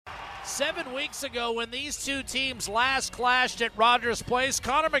7 weeks ago, when these two teams last clashed at Rogers Place,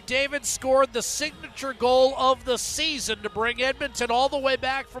 Connor McDavid scored the signature goal of the season to bring Edmonton all the way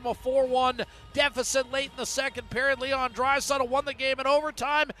back from a 4-1 deficit late in the second period. Leon Draisaitl won the game in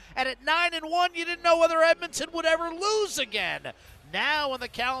overtime, and at 9-1, you didn't know whether Edmonton would ever lose again. Now in the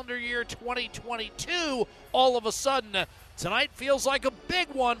calendar year 2022, all of a sudden, tonight feels like a big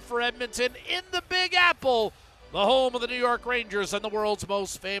one for Edmonton in the Big Apple, the home of the New York Rangers and the world's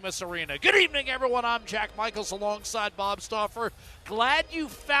most famous arena. Good evening, everyone. I'm Jack Michaels alongside Bob Stauffer. Glad you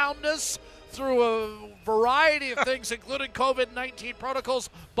found us through a variety of things, including COVID-19 protocols.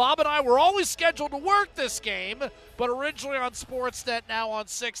 Bob and I were always scheduled to work this game, but originally on Sportsnet, now on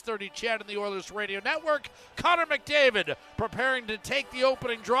 630 CHED and the Oilers Radio Network. Connor McDavid preparing to take the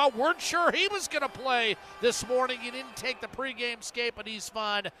opening draw. Weren't sure he was going to play this morning. He didn't take the pregame skate, but he's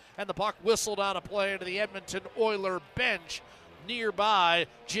fine. And the puck whistled out of play into the Edmonton Oiler bench. Nearby,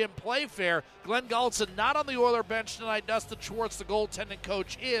 Jim Playfair. Glenn Gulutzan not on the Oiler bench tonight. Dustin Schwartz, the goaltending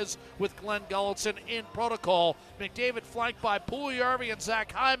coach, is with Glenn Gulutzan in protocol. McDavid flanked by Puljujarvi and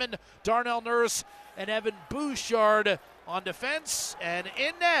Zach Hyman, Darnell Nurse and Evan Bouchard on defense. And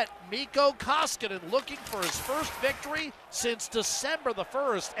in net, Mikko Koskinen looking for his first victory since December the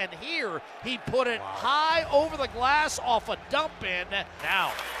 1st. And here he put it high over the glass off a dump in.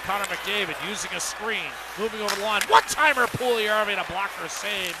 Now, Connor McDavid using a screen, moving over the line. One-timer Puljujarvi and a blocker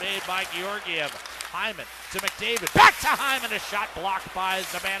save made by Georgiev. Hyman to McDavid. Back to Hyman. A shot blocked by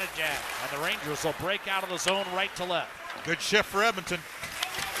Zibanejad. And the Rangers will break out of the zone right to left. Good shift for Edmonton.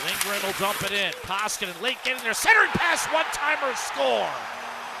 Lindgren will dump it in. Koskinen late getting there. Centering pass, one-timer score.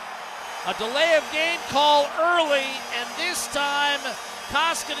 A delay of game call early, and this time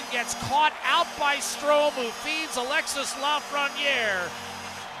Koskinen gets caught out by Strome, who feeds Alexis Lafreniere.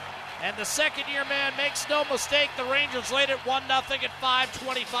 And the second-year man makes no mistake. The Rangers lead it 1-0 at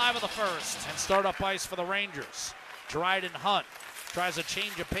 5:25 of the first. And start-up ice for the Rangers. Dryden Hunt tries a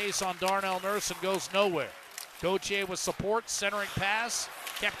change of pace on Darnell Nurse and goes nowhere. Gauthier with support, centering pass,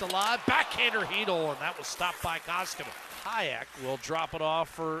 kept alive, backhander Hedel, and that was stopped by Koskinen. Hayek will drop it off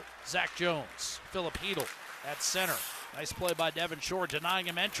for Zach Jones. Philip Hedel at center. Nice play by Devin Shore, denying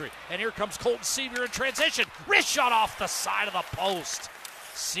him entry. And here comes Colton Sevier in transition. Wrist shot off the side of the post.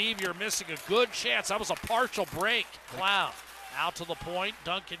 Sevier missing a good chance. That was a partial break. Clown out to the point.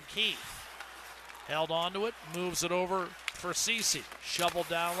 Duncan Keith held on to it, moves it over for Ceci. Shoveled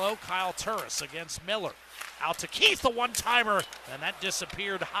down low. Kyle Turris against Miller. Out to Keith, a one-timer, and that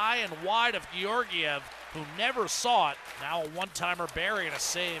disappeared high and wide of Georgiev, who never saw it. Now a one-timer Barry and a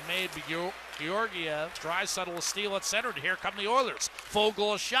save made by Georgiev. Draisaitl will steal at center. Here come the Oilers.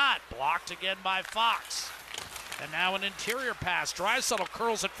 Fogle a shot, blocked again by Fox. And now an interior pass. Draisaitl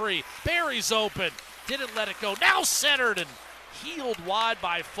curls it free. Barry's open, didn't let it go. Now centered and healed wide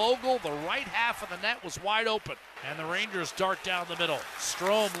by Fogle. The right half of the net was wide open. And the Rangers dart down the middle.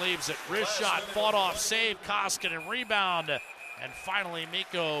 Strome leaves it. Wrist shot, fought off, save Koskinen, rebound. And finally,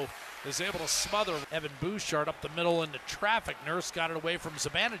 Mikko is able to smother Evan Bouchard up the middle into traffic. Nurse got it away from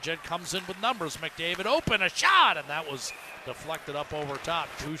Zibanejad, comes in with numbers. McDavid open, a shot, and that was deflected up over top.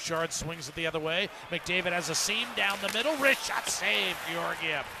 Bouchard swings it the other way. McDavid has a seam down the middle. Wrist shot, save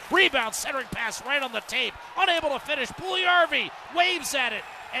Georgiev. Rebound, centering pass right on the tape. Unable to finish. Puljujarvi waves at it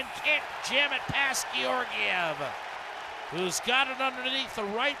and can't jam it past Georgiev, who's got it underneath the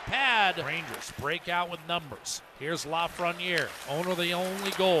right pad. Rangers break out with numbers. Here's Lafreniere, owner of the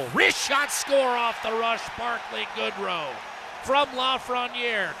only goal. Wrist shot score off the rush, Barclay Goodrow. From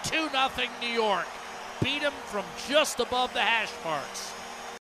Lafreniere, 2-0 New York. Beat him from just above the hash marks.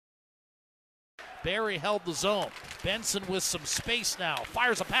 Barry held the zone. Benson with some space now.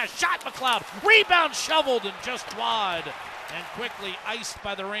 Fires a pass, shot McLeod. Rebound shoveled and just wide. And quickly iced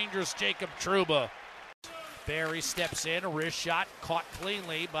by the Rangers' Jacob Trouba. Barry steps in, a wrist shot caught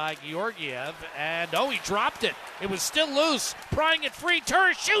cleanly by Georgiev, and he dropped it. It was still loose, prying it free.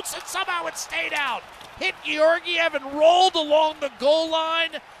 Turris shoots, and somehow it stayed out. Hit Georgiev and rolled along the goal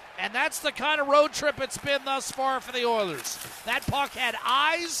line, and that's the kind of road trip it's been thus far for the Oilers. That puck had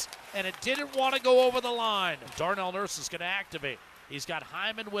eyes, and it didn't want to go over the line. Darnell Nurse is going to activate. He's got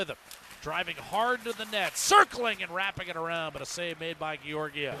Hyman with him. Driving hard to the net, circling and wrapping it around, but a save made by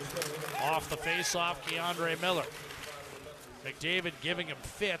Georgiev. Off the face-off, Keandre Miller. McDavid giving him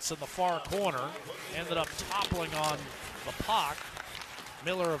fits in the far corner. Ended up toppling on the puck.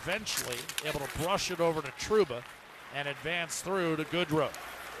 Miller eventually able to brush it over to Trouba and advance through to Goodrow.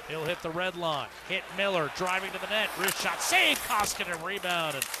 He'll hit the red line. Hit Miller, driving to the net. Wrist shot, save Koskinen,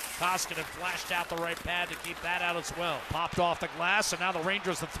 rebound. And Koskinen flashed out the right pad to keep that out as well. Popped off the glass, and now the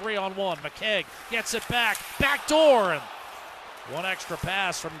Rangers the 3-on-1. McKegg gets it back. Back door, and One extra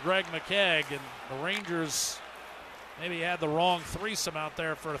pass from Greg McKegg, and the Rangers maybe had the wrong threesome out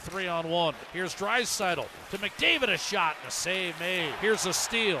there for a 3-on-1. Here's Draisaitl to McDavid, a shot and a save made. Here's a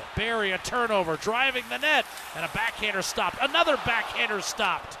steal. Barrie, a turnover, driving the net, and a backhander stopped. Another backhander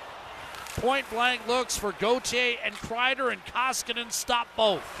stopped. Point-blank looks for Gauthier and Kreider, and Koskinen stopped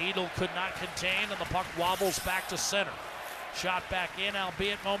both. Hedl could not contain, and the puck wobbles back to center. Shot back in,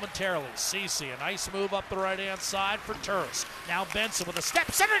 albeit momentarily. Ceci, a nice move up the right-hand side for Turris. Now Benson with a step,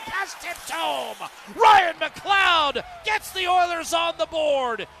 centered pass, tipped home. Ryan McLeod gets the Oilers on the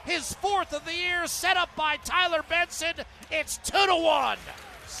board. His 4th of the year, set up by Tyler Benson. It's 2-1.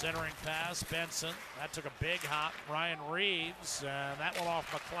 Centering pass, Benson. That took a big hop. Ryan Reeves, and that one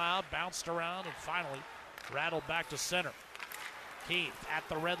off McLeod, bounced around and finally rattled back to center. Keith at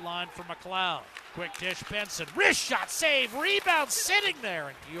the red line for McLeod. Quick dish, Benson. Wrist shot, save, rebound sitting there.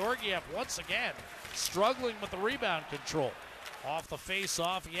 And Georgiev once again struggling with the rebound control. Off the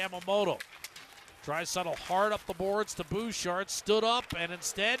face-off, Yamamoto. Draisaitl hard up the boards to Bouchard, stood up, and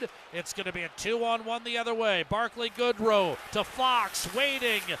instead it's going to be a 2-on-1 the other way. Barclay Goodrow to Fox,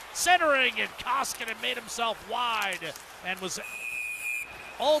 waiting, centering, and Koskinen made himself wide and was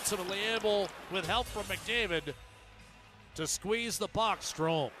ultimately able, with help from McDavid, to squeeze the puck.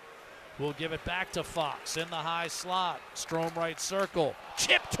 Strome will give it back to Fox in the high slot. Strome right circle.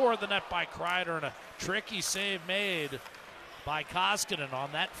 Chip toward the net by Kreider, and a tricky save made by Koskinen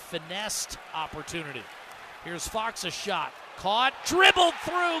on that finessed opportunity. Here's Fox's shot. Caught, dribbled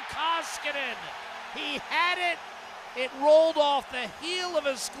through Koskinen. He had it. It rolled off the heel of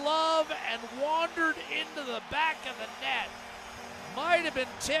his glove and wandered into the back of the net. Might have been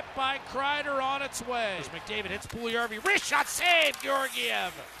tipped by Kreider on its way. As McDavid hits Puljujarvi. Wrist shot, save,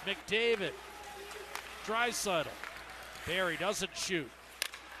 Georgiev. McDavid. Draisaitl. Barrie doesn't shoot.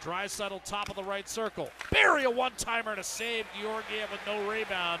 Draisaitl top of the right circle. Barrie, a one-timer to save Georgiev with no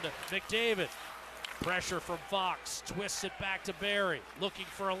rebound. McDavid. Pressure from Fox. Twists it back to Barrie. Looking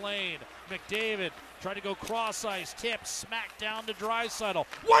for a lane. McDavid tried to go cross ice. Tip, smack down to Draisaitl.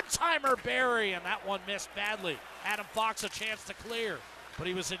 One-timer Barrie, and that one missed badly. Adam Fox a chance to clear, but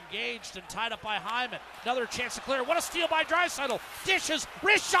he was engaged and tied up by Hyman. Another chance to clear. What a steal by Draisaitl. Dishes,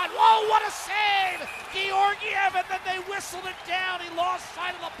 wrist shot. Whoa, what a save! Georgiev, and then they whistled it down. He lost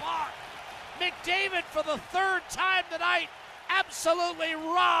sight of the puck. McDavid, for the 3rd time tonight, absolutely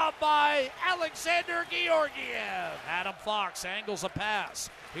robbed by Alexander Georgiev. Adam Fox angles a pass.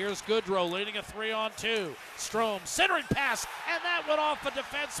 Here's Goodrow leading a 3-on-2. Strome centering pass, and that went off a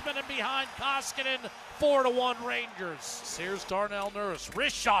defenseman and behind Koskinen. 4-1 Rangers. Here's Darnell Nurse.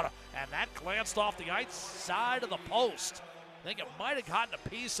 Wrist shot, and that glanced off the ice side of the post. I think it might have gotten a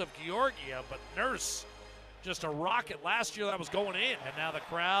piece of Georgiev, but Nurse, just a rocket last year that was going in. And now the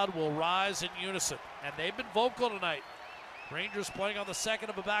crowd will rise in unison, and they've been vocal tonight. Rangers playing on the second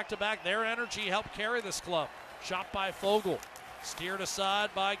of a back-to-back. Their energy helped carry this club. Shot by Fogle. Steered aside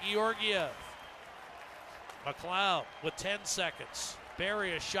by Georgiev. McLeod with 10 seconds.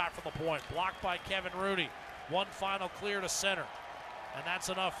 Barrie a shot from the point. Blocked by Kevin Rooney. One final clear to center. And that's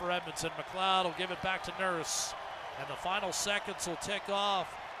enough for Edmonton. McLeod will give it back to Nurse. And the final seconds will tick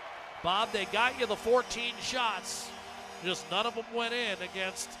off. Bob, they got you the 14 shots. Just none of them went in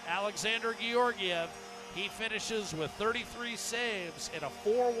against Alexander Georgiev. He finishes with 33 saves in a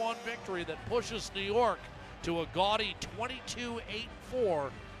 4-1 victory that pushes New York to a gaudy 22-8-4.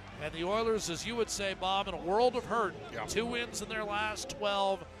 And the Oilers, as you would say, Bob, in a world of hurt, 2 wins in their last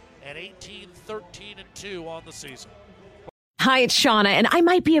 12 and 18-13-2 on the season. Hi, it's Shauna, and I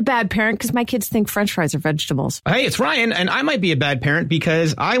might be a bad parent because my kids think French fries are vegetables. Hey, it's Ryan, and I might be a bad parent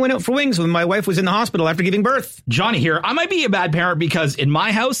because I went out for wings when my wife was in the hospital after giving birth. Johnny here. I might be a bad parent because in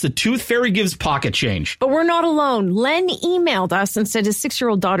my house, the tooth fairy gives pocket change. But we're not alone. Len emailed us and said his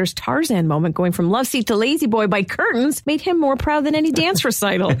 6-year-old daughter's Tarzan moment going from love seat to lazy boy by curtains made him more proud than any dance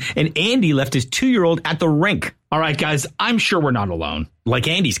recital. And Andy left his 2-year-old at the rink. All right, guys, I'm sure we're not alone. Like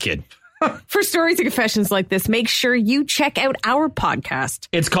Andy's kid. For stories and confessions like this, make sure you check out our podcast.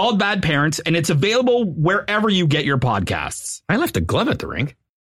 It's called Bad Parents, and it's available wherever you get your podcasts. I left a glove at the rink.